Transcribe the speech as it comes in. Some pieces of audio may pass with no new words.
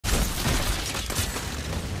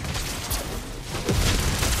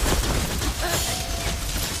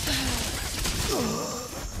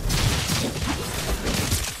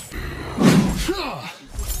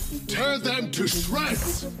to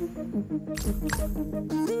shreds!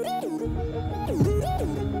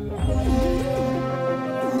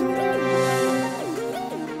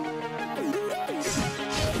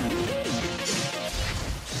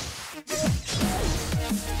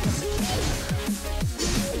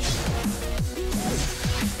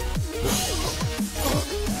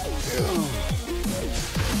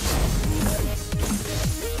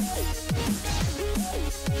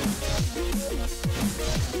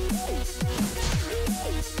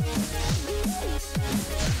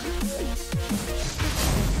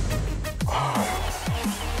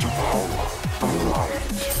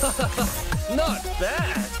 Not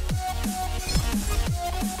bad!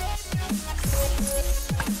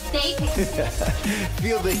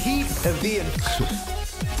 Feel the heat of the...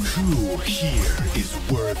 Who here is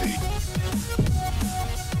worthy?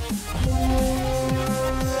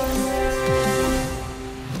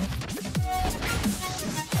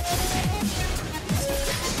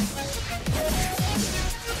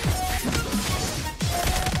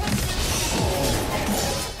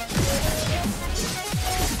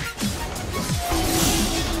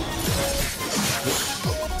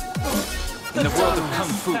 In the world of Kung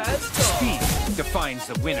Fu, speed defines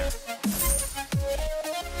the winner.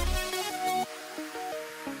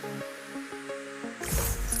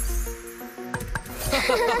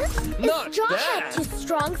 Not Josh bad! too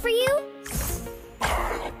strong for you?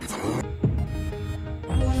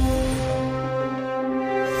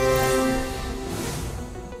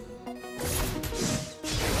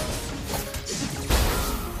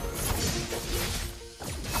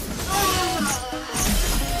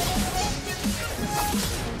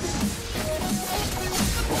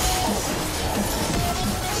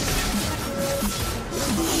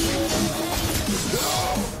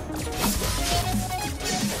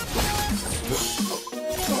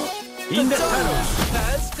 In the shadows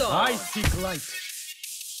has gone. I seek light.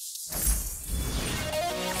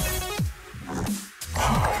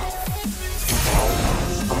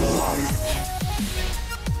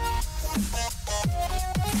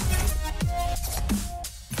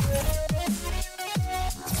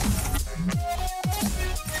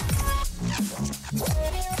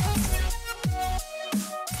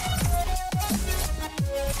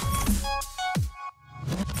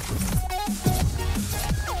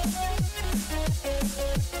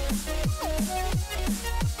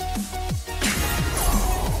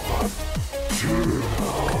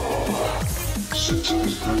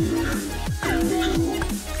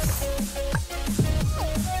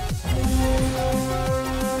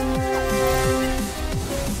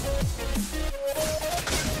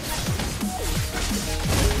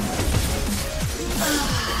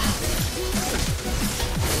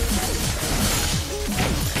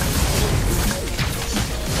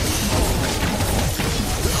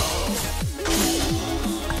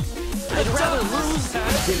 I'd rather lose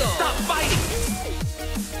than stop fighting!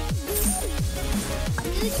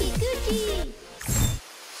 Gucci, Gucci!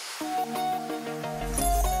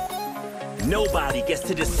 Nobody gets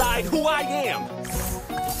to decide who I am!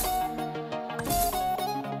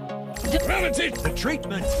 The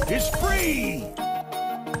treatment is free!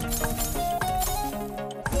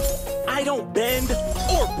 I don't bend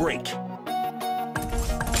or break.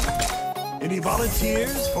 Any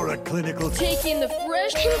volunteers for a clinical... Taking the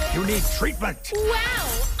fresh... You need treatment!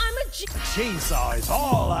 Wow! I'm a Chainsaw is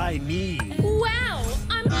all I need! Wow!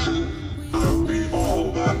 I'll be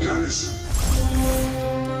all bad guys.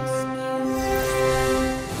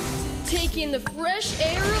 Taking the fresh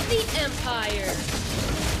air of the Empire!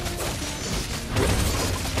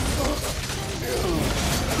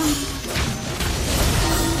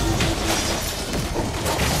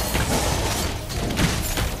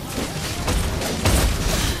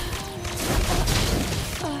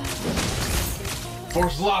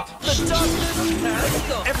 The darkness has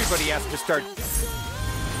gone. Everybody has to start.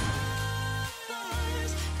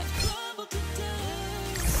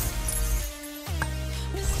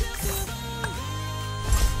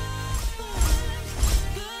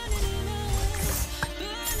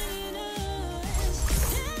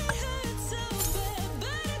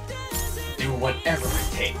 Do whatever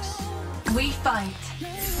it takes. We fight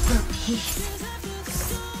for peace.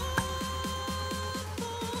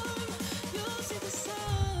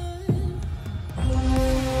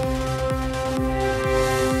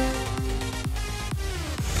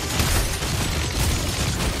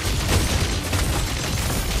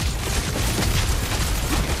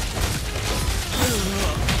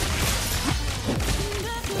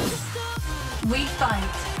 We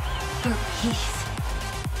fight for peace.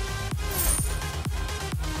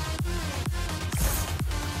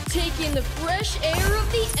 in the fresh air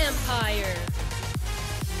of the Empire.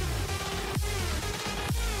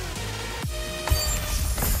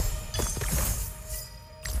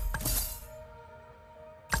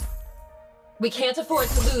 We can't afford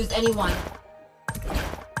to lose anyone.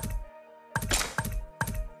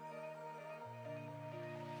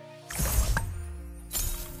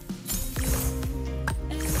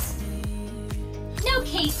 No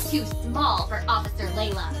case too small for Officer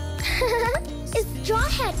Layla. Is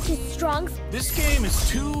Jawhead too strong? This game is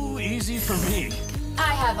too easy for me.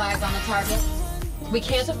 I have eyes on the target. We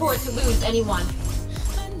can't afford to lose anyone.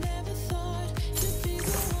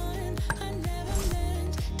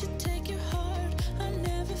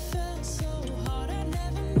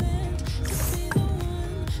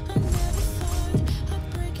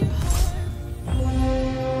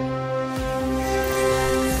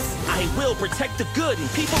 Protect the good and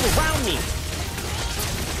people around me.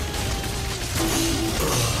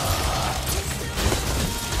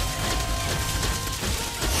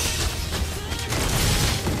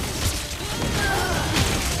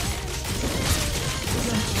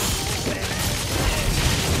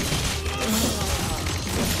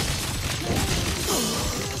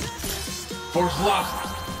 Force lost.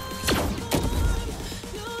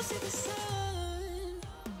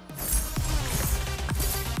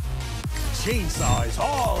 Chainsaw is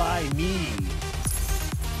all I need.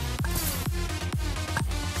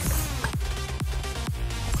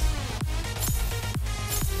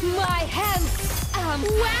 My hands!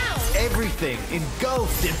 Wow! Everything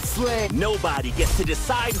engulfed in flame. Nobody gets to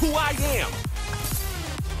decide who I am.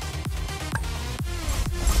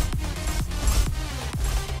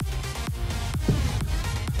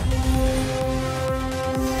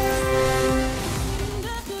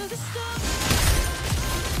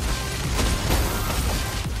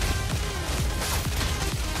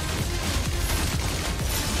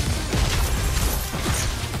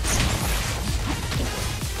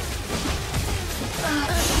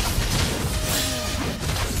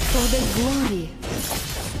 For the glory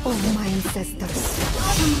of my ancestors.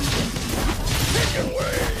 Take it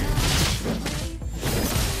away!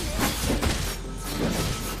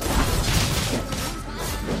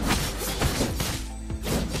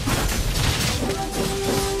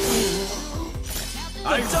 I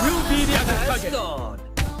will be the other target.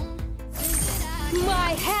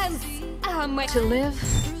 My hands! To live,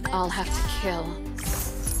 I'll have to kill.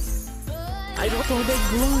 I don't. For the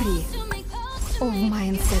glory of my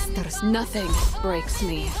ancestors, nothing breaks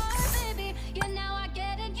me.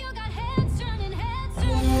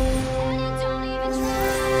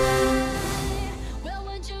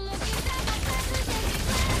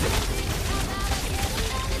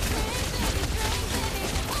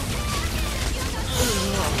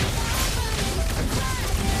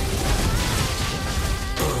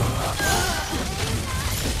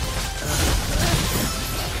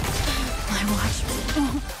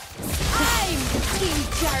 I'm in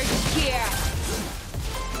charge here!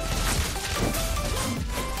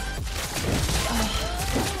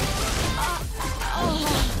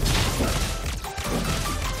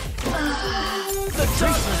 The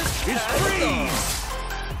treatment is freeze!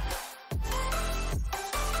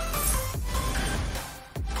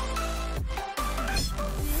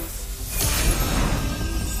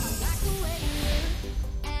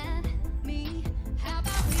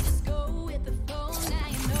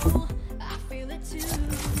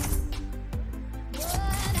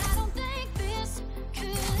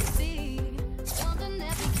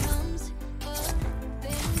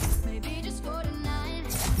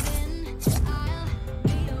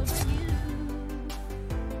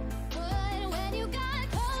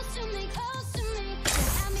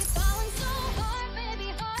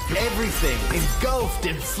 Everything engulfed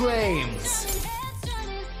in flames.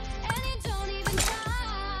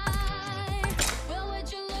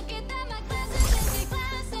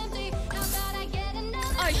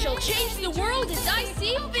 I shall change the world as I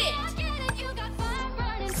see fit!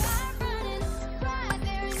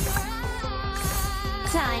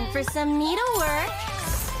 Time for some needlework.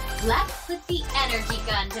 Let's put the energy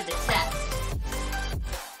gun to the test.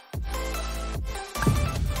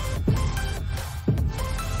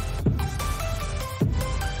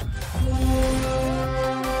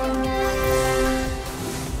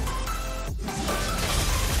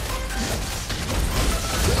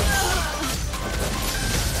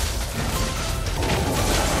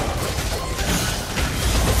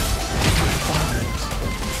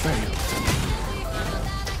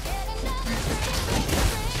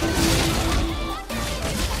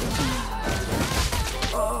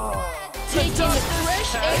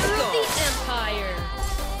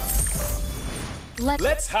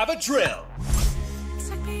 Let's have a drill.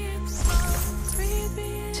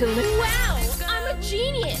 Wow, I'm a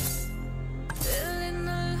genius.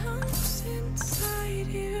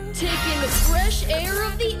 Take in the fresh air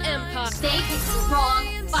of the Empire. Stay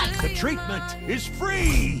strong, fight. The treatment is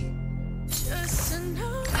free.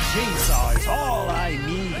 Chainsaw is all I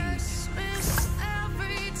need.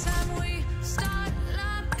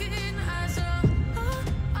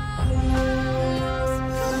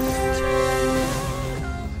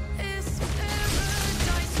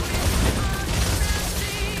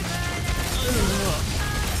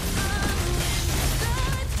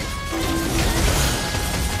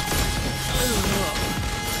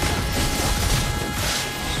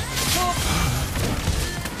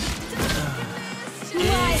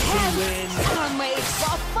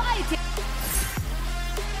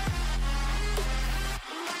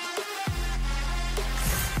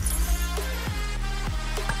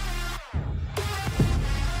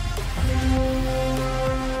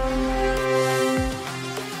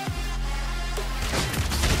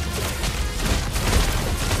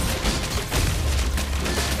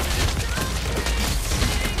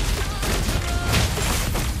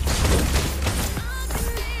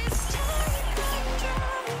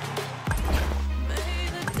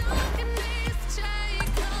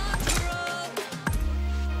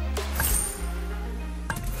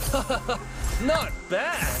 Not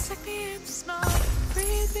bad.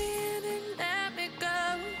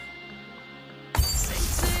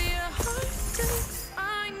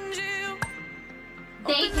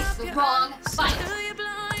 They picked the wrong fight.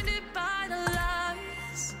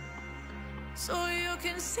 So you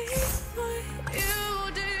can see what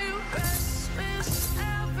you do. Restless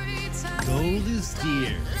every time. Gold is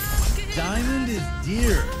dear. Diamond is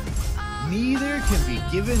dearer. Neither can be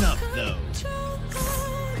given up, though.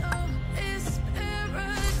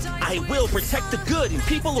 I will protect the good and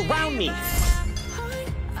people around me.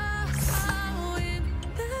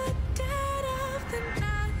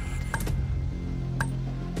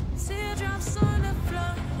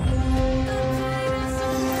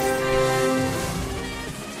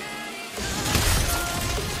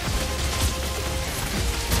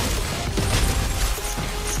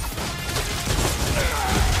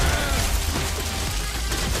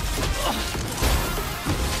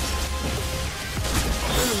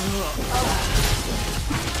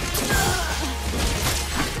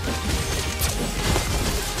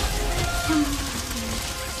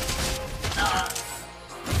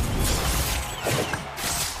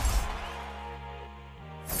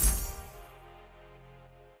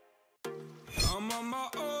 I'm on my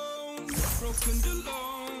own, broken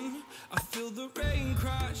alone. I feel the rain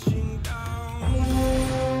crashing down.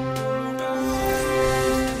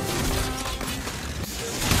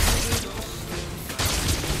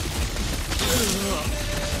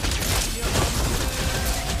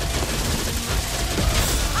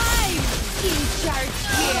 I'm in charge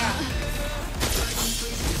here.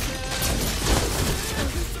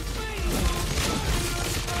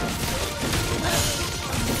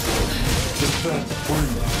 Defense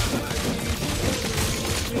free.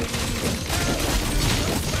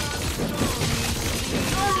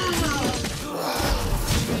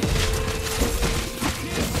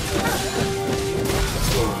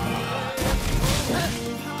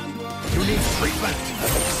 You need treatment.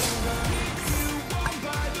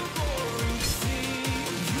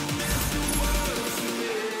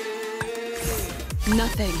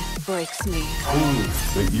 Nothing breaks me.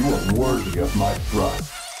 Prove that you are worthy of my trust.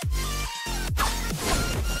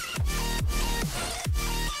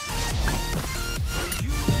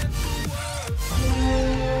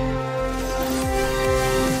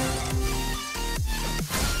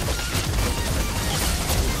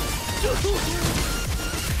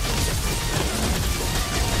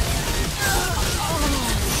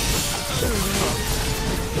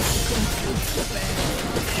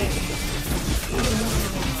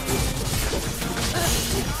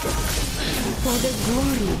 For the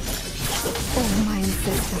glory of my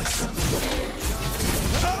ancestors.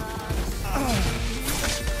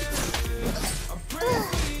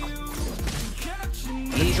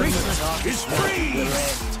 The treatment is free.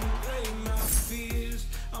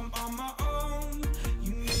 I'm on my own,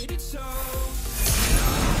 you made it so.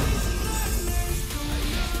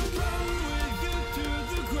 Run with you through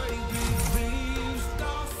the great big leaves.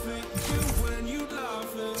 Laugh at you when you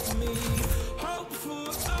laugh at me. Hope for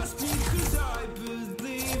us because I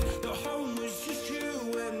believe the home was just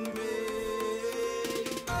you and me.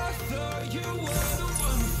 I thought you were the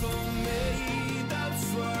one for me. That's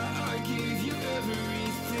why I gave you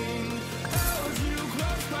everything. Held you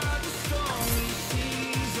close.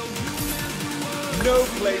 No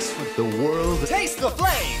place for the world. Taste the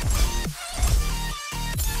flame!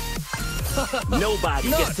 Nobody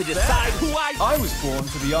gets to decide who I was born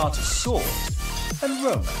for the art of sword and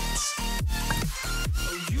romance.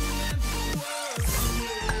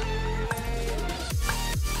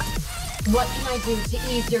 What can I do to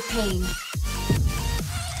ease your pain?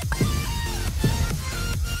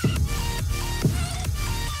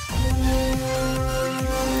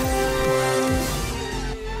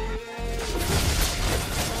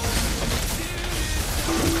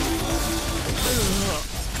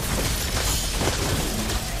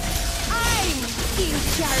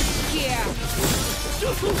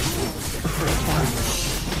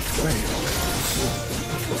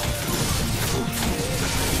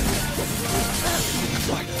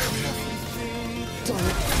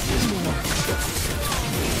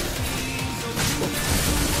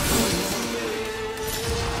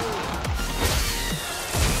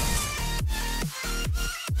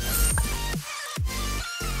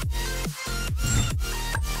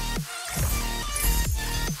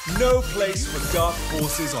 No place for dark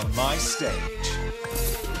forces on my stage.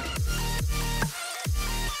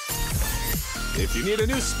 If you need a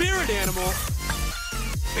new spirit animal,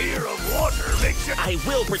 fear of water makes you... I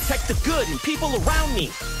will protect the good and people around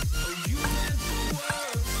me.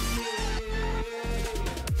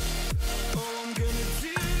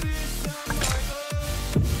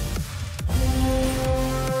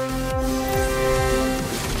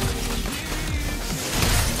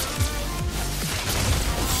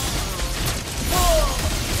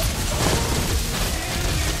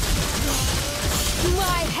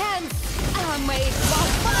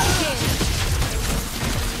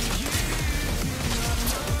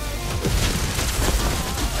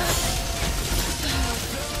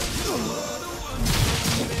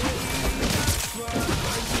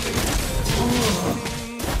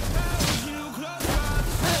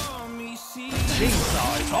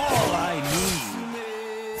 Chainsaw is all I need.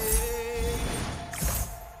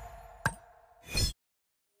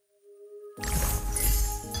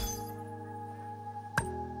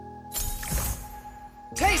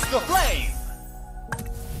 Taste the flame!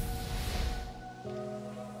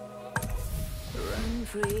 Run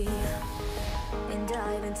free and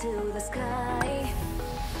dive into the sky.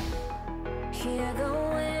 Hear the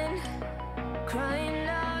wind crying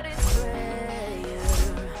out its prayer.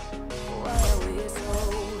 Why are we so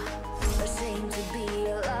ashamed to be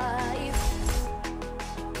alive?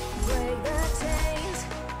 Break the chains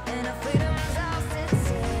and our freedom's ours at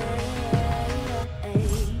stake.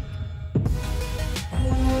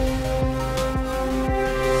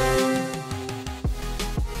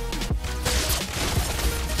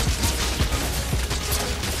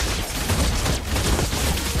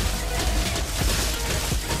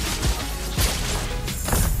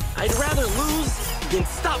 I'd rather lose than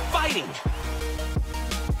stop fighting.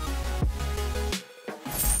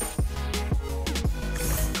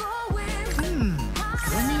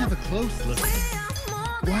 Let me have a close look.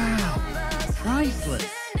 Wow, priceless.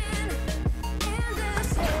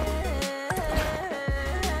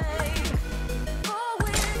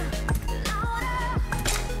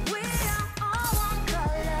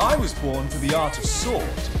 I was born for the art of sword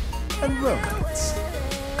and romance.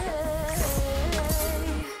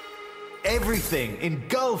 Everything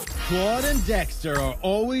engulfed. Claude and Dexter are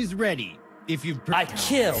always ready. If you've... I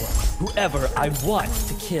kill whoever I want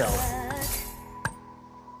to kill.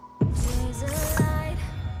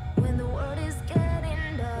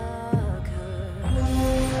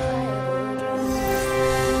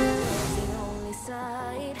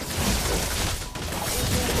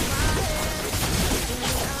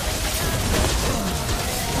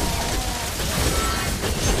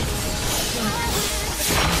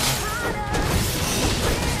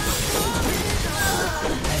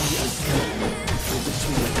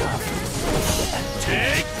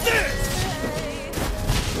 Take this!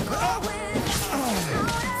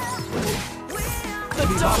 The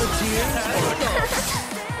volunteers.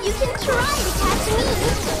 You can try to catch me.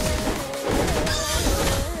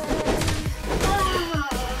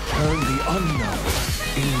 Turn the unknown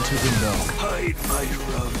into the known. Hide my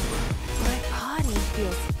rub. My body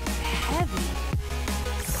feels heavy.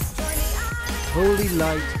 Holy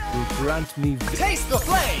light will grant me... Taste the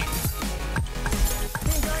flame!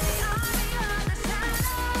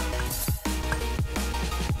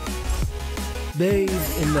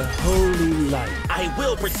 Bathe in the holy light. I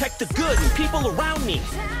will protect the good and people around me.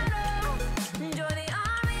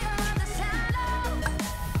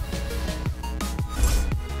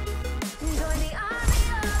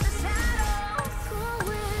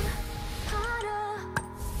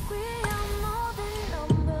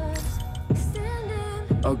 Standing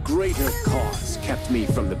A greater cause kept me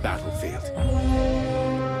from the battlefield.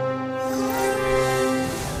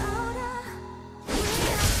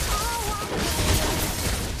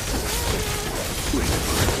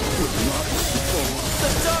 The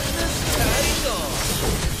darkness carries on.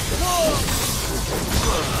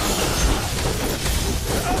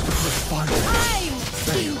 I'm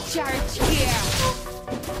in charge here.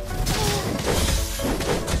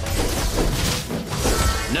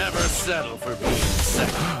 Never settle for being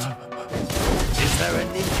second. Is there a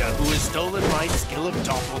ninja who has stolen my skill of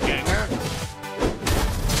doppelganger?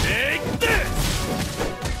 Take this!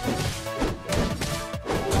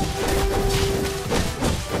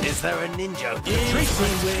 Is there a ninja whose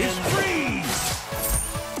treatment is freeze?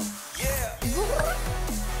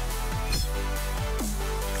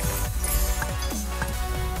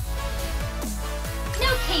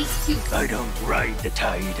 No case too. I don't ride the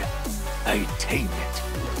tide. I tame it.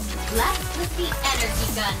 Let's put the energy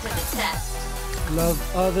gun to the test. Love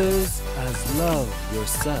others as love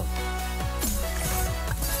yourself.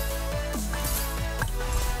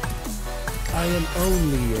 I am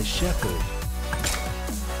only a shepherd.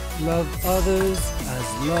 Love others as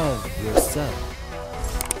love yourself.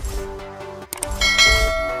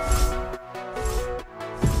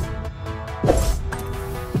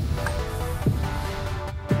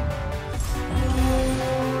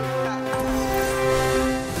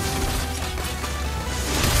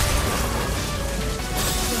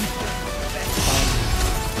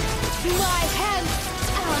 My hands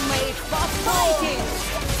are made for fighting.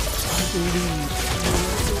 I believe in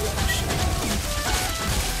resurrection.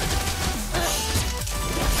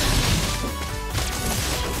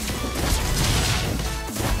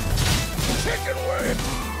 Chicken wing!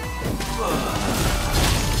 Oh, no.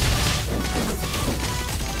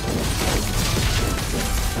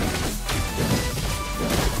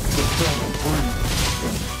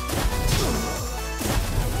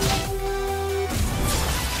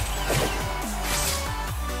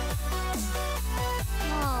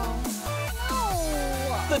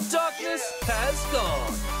 The darkness has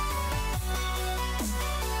gone.